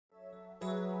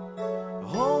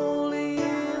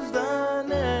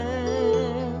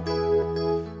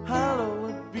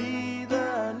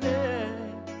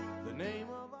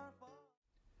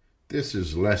This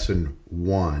is lesson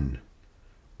 1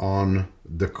 on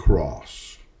the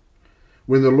cross.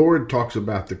 When the Lord talks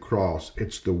about the cross,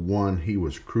 it's the one he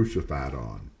was crucified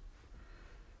on.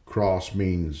 Cross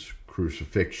means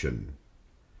crucifixion.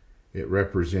 It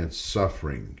represents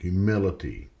suffering,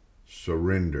 humility,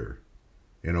 surrender,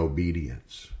 and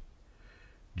obedience.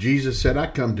 Jesus said, I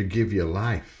come to give you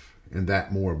life, and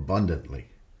that more abundantly.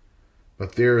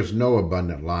 But there is no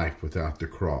abundant life without the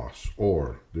cross,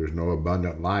 or there's no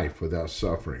abundant life without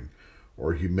suffering,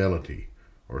 or humility,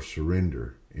 or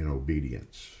surrender and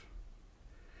obedience.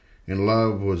 And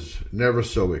love was never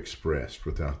so expressed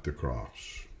without the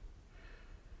cross.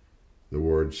 The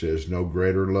word says, no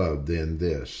greater love than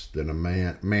this, than a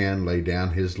man lay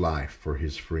down his life for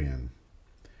his friend.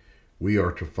 We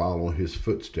are to follow his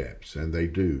footsteps, and they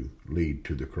do lead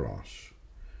to the cross.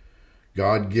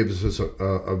 God gives us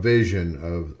a vision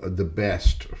of the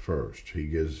best first. He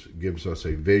gives us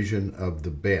a vision of the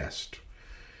best.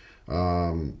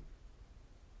 We're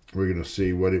going to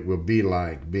see what it will be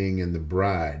like being in the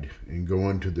bride and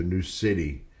going to the new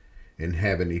city and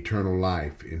having eternal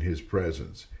life in his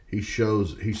presence. He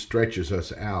stretches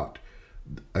us out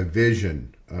a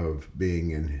vision of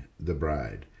being in the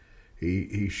bride.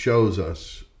 He shows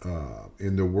us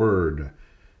in the word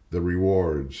the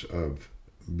rewards of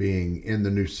being in the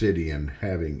new city and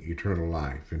having eternal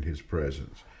life in his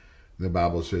presence. The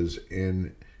Bible says,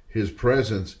 in his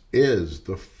presence is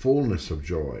the fullness of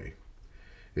joy.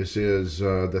 It says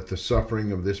that the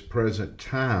suffering of this present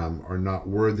time are not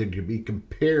worthy to be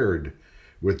compared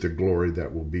with the glory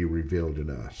that will be revealed in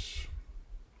us.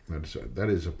 That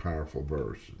is a powerful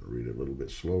verse. I'll read it a little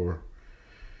bit slower.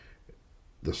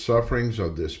 The sufferings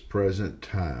of this present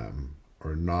time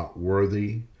are not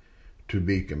worthy to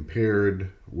be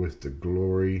compared with the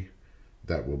glory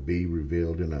that will be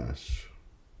revealed in us.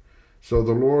 So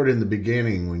the Lord, in the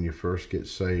beginning, when you first get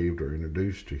saved or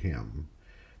introduced to him,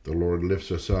 the Lord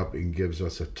lifts us up and gives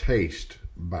us a taste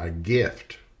by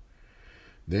gift.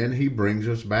 Then he brings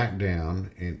us back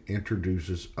down and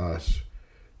introduces us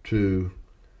to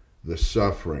the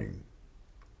suffering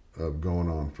of going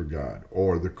on for God,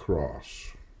 or the cross.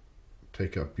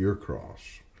 Take up your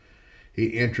cross.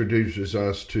 He introduces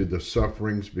us to the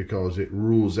sufferings because it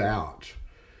rules out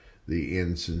the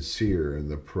insincere and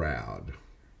the proud.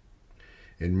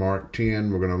 In Mark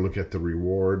 10, we're going to look at the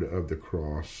reward of the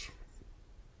cross.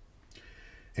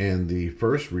 And the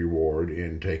first reward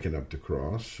in taking up the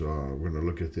cross, we're going to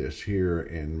look at this here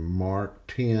in Mark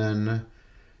 10,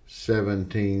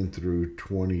 17 through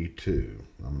 22.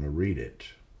 I'm going to read it.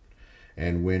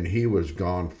 And when he was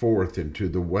gone forth into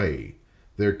the way,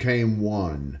 there came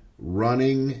one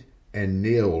running and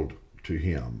kneeled to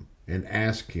him and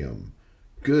asked him,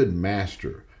 Good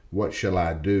Master, what shall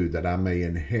I do that I may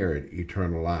inherit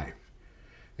eternal life?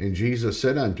 And Jesus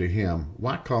said unto him,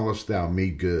 Why callest thou me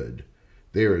good?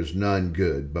 There is none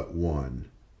good but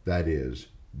one, that is,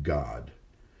 God.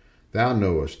 Thou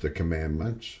knowest the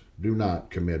commandments. Do not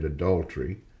commit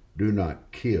adultery. Do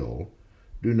not kill.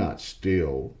 Do not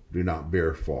steal. Do not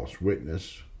bear false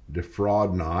witness.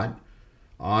 Defraud not.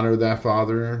 Honor thy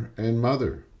father and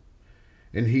mother.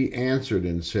 And he answered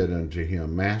and said unto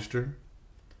him, Master,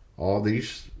 all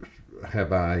these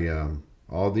have I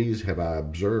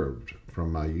observed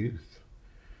from my youth.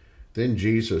 Then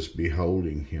Jesus,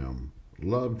 beholding him,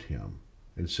 loved him,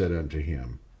 and said unto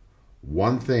him,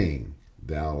 One thing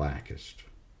thou lackest.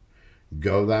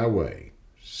 Go thy way,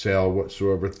 sell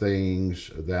whatsoever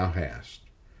things thou hast,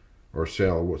 or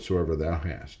sell whatsoever thou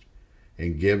hast,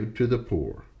 and give to the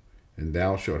poor, and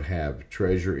thou shalt have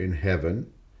treasure in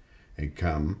heaven, and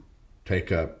come,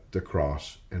 take up the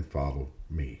cross, and follow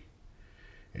me.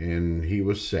 And he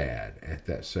was sad at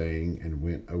that saying, and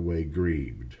went away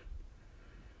grieved,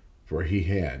 for he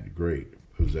had great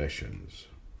possessions.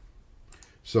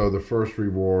 So the first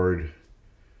reward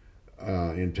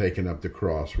in taking up the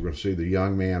cross, we're going to see the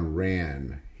young man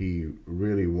ran. He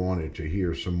really wanted to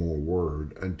hear some more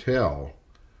word until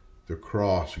the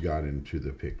cross got into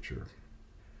the picture.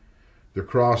 The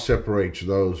cross separates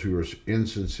those who are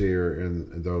insincere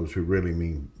and those who really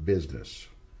mean business.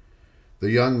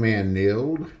 The young man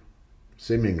kneeled,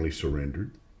 seemingly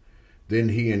surrendered. Then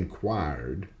he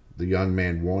inquired. The young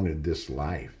man wanted this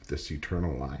life, this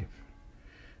eternal life.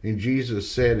 And Jesus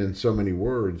said in so many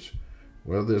words,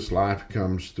 well, this life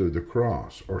comes through the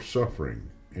cross, or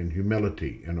suffering, and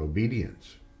humility, and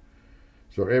obedience.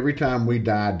 So every time we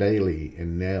die daily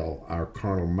and nail our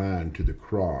carnal mind to the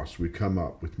cross, we come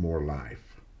up with more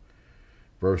life.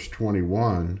 Verse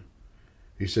 21,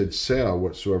 he said, Sell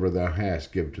whatsoever thou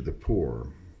hast, give to the poor,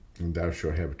 and thou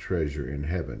shalt have treasure in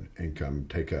heaven, and come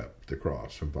take up the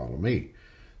cross and follow me.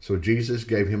 So Jesus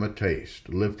gave him a taste,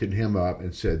 lifted him up,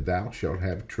 and said, "Thou shalt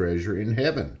have treasure in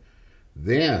heaven."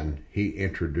 Then he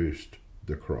introduced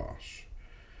the cross.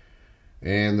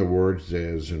 And the word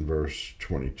says in verse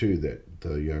 22 that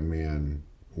the young man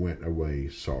went away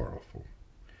sorrowful.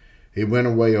 He went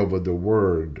away over the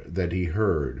word that he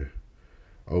heard,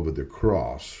 over the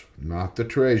cross, not the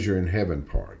treasure in heaven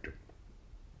part.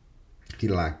 He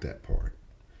liked that part.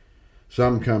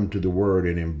 Some come to the word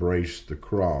and embrace the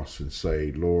cross and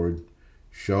say, "Lord,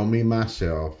 show me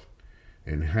myself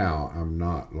and how I'm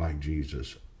not like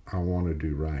Jesus. I want to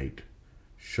do right.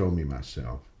 Show me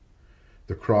myself."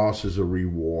 The cross is a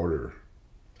rewarder.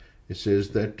 It says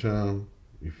that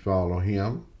you follow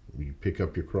him, you pick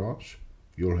up your cross,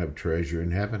 you'll have treasure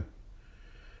in heaven.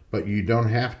 But you don't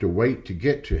have to wait to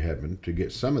get to heaven to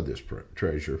get some of this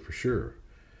treasure for sure.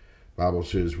 The Bible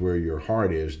says where your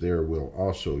heart is, there will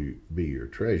also be your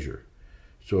treasure.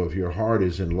 So if your heart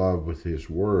is in love with his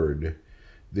word,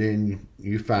 then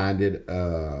you find it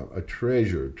a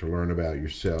treasure to learn about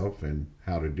yourself and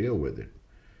how to deal with it.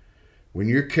 When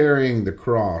you're carrying the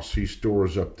cross, he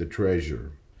stores up the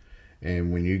treasure.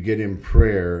 And when you get in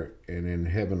prayer and in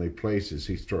heavenly places,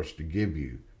 he starts to give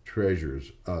you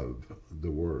treasures of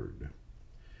the word.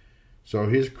 So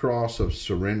his cross of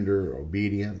surrender,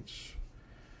 obedience,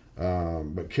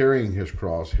 but carrying his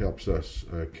cross helps us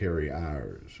carry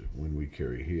ours when we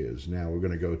carry his. Now we're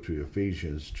going to go to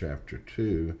Ephesians chapter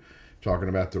 2, talking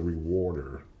about the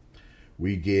rewarder.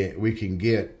 We can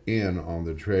get in on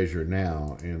the treasure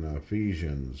now in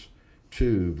Ephesians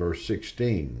 2, verse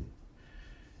 16.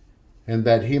 "And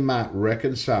that he might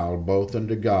reconcile both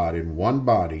unto God in one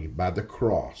body by the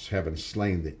cross, having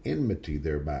slain the enmity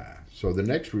thereby." So the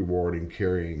next reward in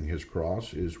carrying his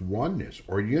cross is oneness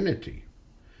or unity.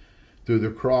 Through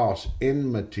the cross,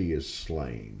 enmity is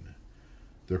slain.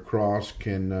 The cross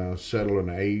can settle an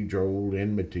age-old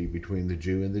enmity between the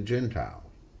Jew and the Gentile.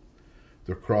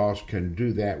 The cross can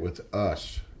do that with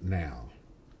us now.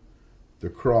 The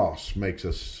cross makes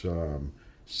us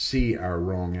see our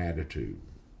wrong attitude.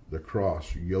 The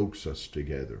cross yokes us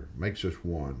together, makes us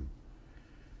one.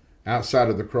 Outside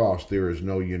of the cross, there is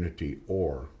no unity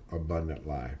or abundant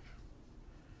life.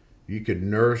 You can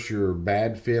nurse your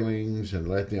bad feelings and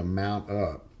let them mount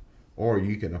up, or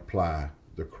you can apply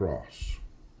the cross.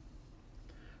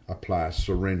 Apply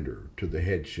surrender to the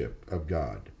headship of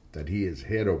God, that he is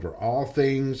head over all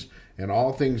things, and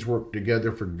all things work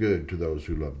together for good to those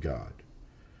who love God.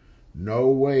 No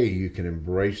way you can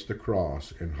embrace the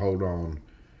cross and hold on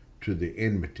to the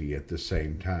enmity at the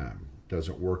same time. It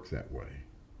doesn't work that way.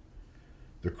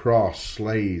 The cross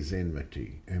slays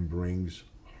enmity and brings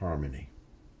harmony.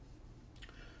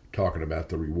 Talking about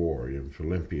the reward in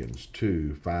Philippians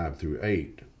 2, 5 through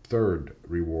 8, third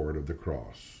reward of the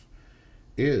cross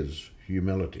is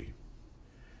humility.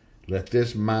 "Let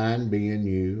this mind be in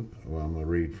you." Well, I'm going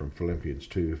to read from Philippians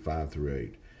 2, 5 through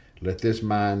 8. "Let this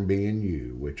mind be in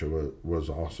you, which was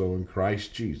also in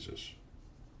Christ Jesus."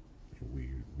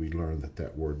 We learned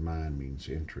that word mind means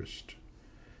interest,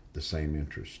 the same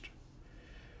interest.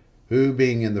 "Who,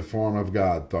 being in the form of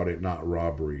God, thought it not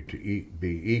robbery to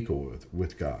be equal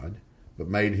with God, but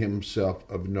made himself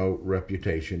of no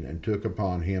reputation, and took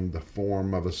upon him the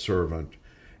form of a servant,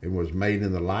 and was made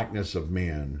in the likeness of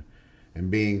men. And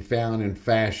being found in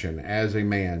fashion as a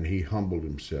man, he humbled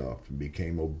himself, and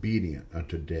became obedient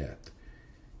unto death,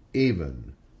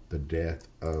 even the death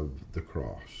of the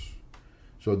cross."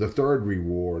 So the third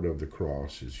reward of the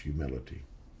cross is humility.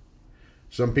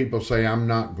 Some people say, "I'm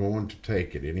not going to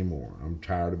take it anymore. I'm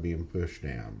tired of being pushed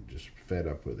down, just fed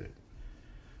up with it."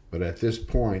 But at this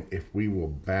point, if we will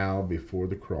bow before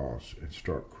the cross and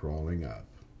start crawling up,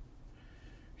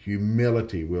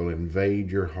 humility will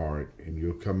invade your heart, and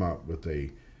you'll come up with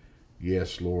a,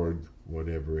 "Yes, Lord,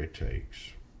 whatever it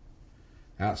takes."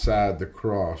 Outside the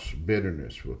cross,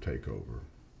 bitterness will take over.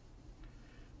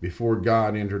 Before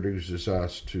God introduces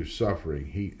us to suffering,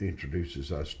 he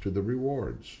introduces us to the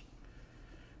rewards.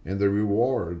 And the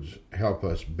rewards help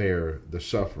us bear the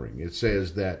suffering. It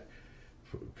says that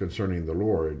concerning the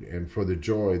Lord, "And for the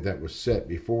joy that was set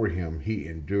before him, he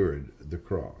endured the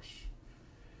cross."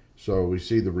 So we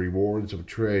see the rewards of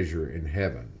treasure in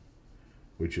heaven,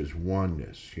 which is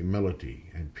oneness,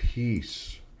 humility, and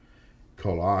peace.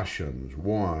 Colossians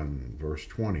 1, verse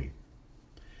 20.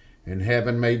 "And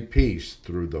heaven made peace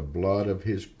through the blood of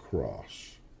his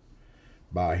cross,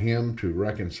 by him to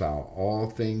reconcile all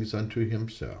things unto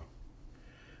himself.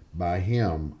 By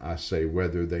him, I say,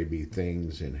 whether they be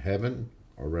things in heaven,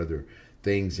 or rather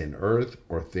things in earth,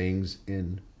 or things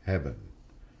in heaven."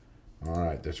 All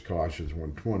right, that's Colossians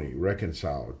 1:20.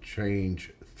 Reconcile,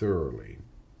 change thoroughly.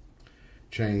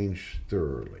 change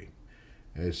thoroughly.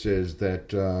 And it says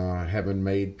that having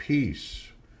made peace,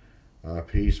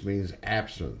 peace means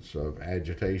absence of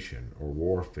agitation or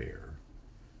warfare.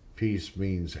 Peace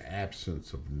means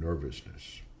absence of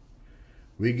nervousness.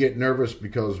 We get nervous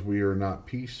because we are not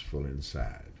peaceful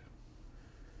inside.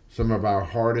 Some of our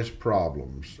hardest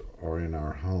problems are in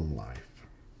our home life.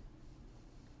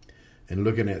 And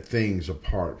looking at things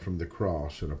apart from the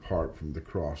cross, and apart from the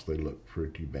cross, they look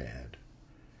pretty bad.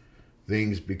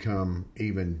 Things become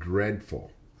even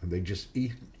dreadful, and they just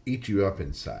eat you up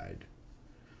inside.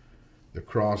 The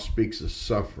cross speaks of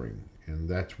suffering, and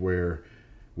that's where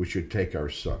we should take our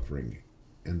suffering,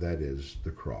 and that is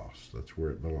the cross. That's where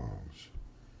it belongs.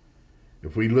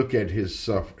 If we look at his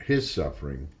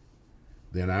suffering,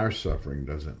 then our suffering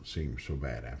doesn't seem so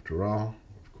bad after all,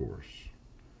 of course.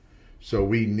 So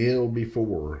we kneel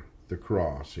before the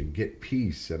cross and get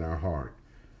peace in our heart.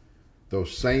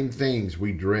 Those same things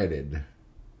we dreaded,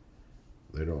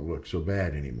 they don't look so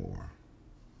bad anymore.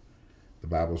 The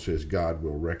Bible says God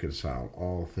will reconcile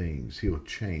all things. He'll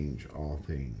change all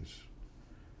things.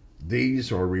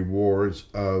 These are rewards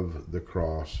of the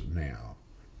cross now.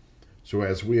 So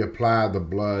as we apply the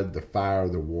blood, the fire,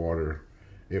 the water,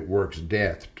 it works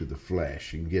death to the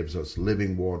flesh and gives us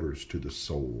living waters to the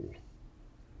soul.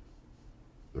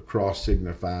 The cross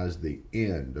signifies the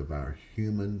end of our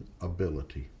human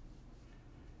ability.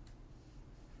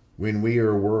 When we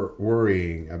are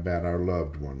worrying about our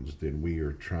loved ones, then we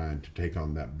are trying to take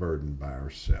on that burden by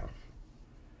ourselves.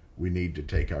 We need to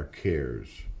take our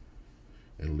cares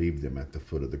and leave them at the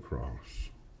foot of the cross.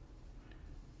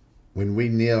 When we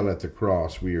kneel at the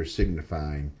cross, we are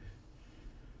signifying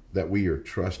that we are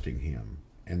trusting him,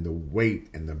 and the weight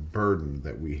and the burden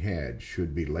that we had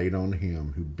should be laid on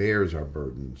him who bears our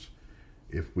burdens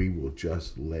if we will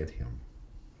just let him.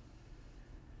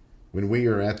 When we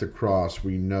are at the cross,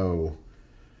 we know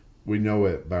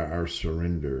it by our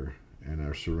surrender and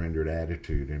our surrendered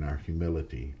attitude and our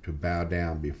humility to bow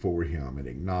down before him and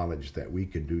acknowledge that we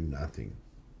can do nothing.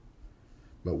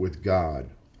 But with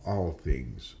God, all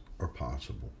things are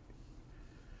possible.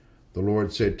 The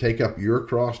Lord said, "Take up your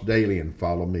cross daily and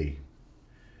follow me."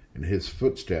 And his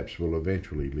footsteps will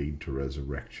eventually lead to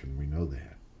resurrection. We know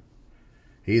that.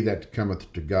 He that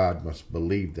cometh to God must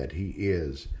believe that he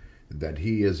is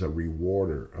a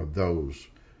rewarder of those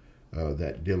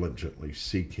that diligently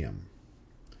seek him.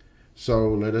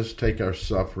 So let us take our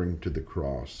suffering to the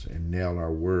cross and nail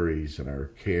our worries and our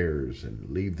cares and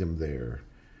leave them there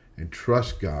and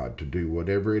trust God to do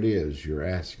whatever it is you're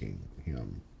asking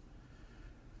him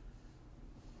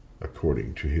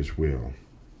according to his will.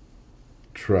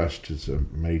 Trust is a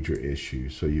major issue.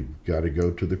 So you've got to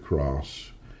go to the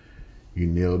cross. You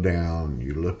kneel down,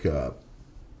 you look up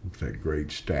with that great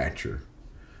stature,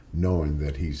 knowing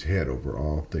that he's head over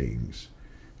all things,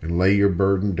 and lay your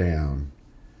burden down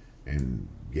and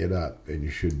get up, and you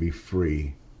should be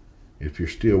free. If you're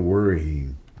still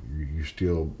worrying, you're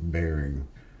still bearing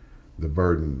the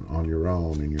burden on your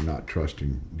own and you're not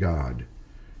trusting God.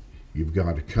 You've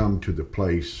got to come to the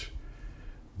place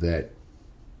that,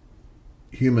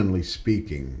 humanly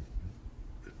speaking,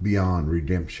 beyond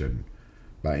redemption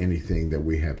by anything that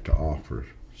we have to offer.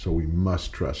 So we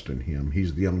must trust in him.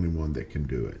 He's the only one that can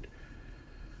do it.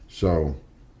 So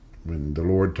when the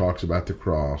Lord talks about the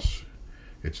cross,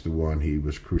 it's the one he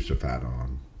was crucified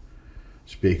on.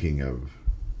 Speaking of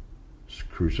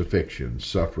crucifixion,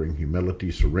 suffering,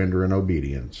 humility, surrender, and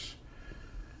obedience.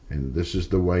 And this is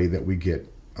the way that we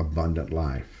get abundant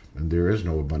life. And there is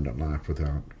no abundant life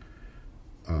without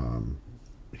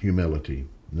humility.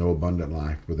 No abundant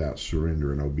life without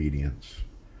surrender and obedience.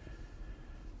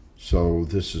 So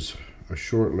this is a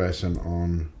short lesson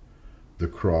on the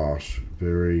cross.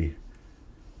 A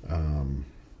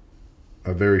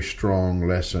very strong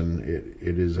lesson.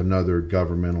 It is another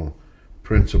governmental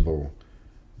principle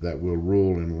that will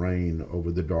rule and reign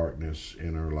over the darkness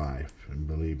in our life. And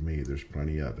believe me, there's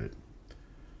plenty of it.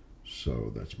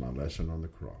 So that's my lesson on the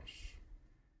cross.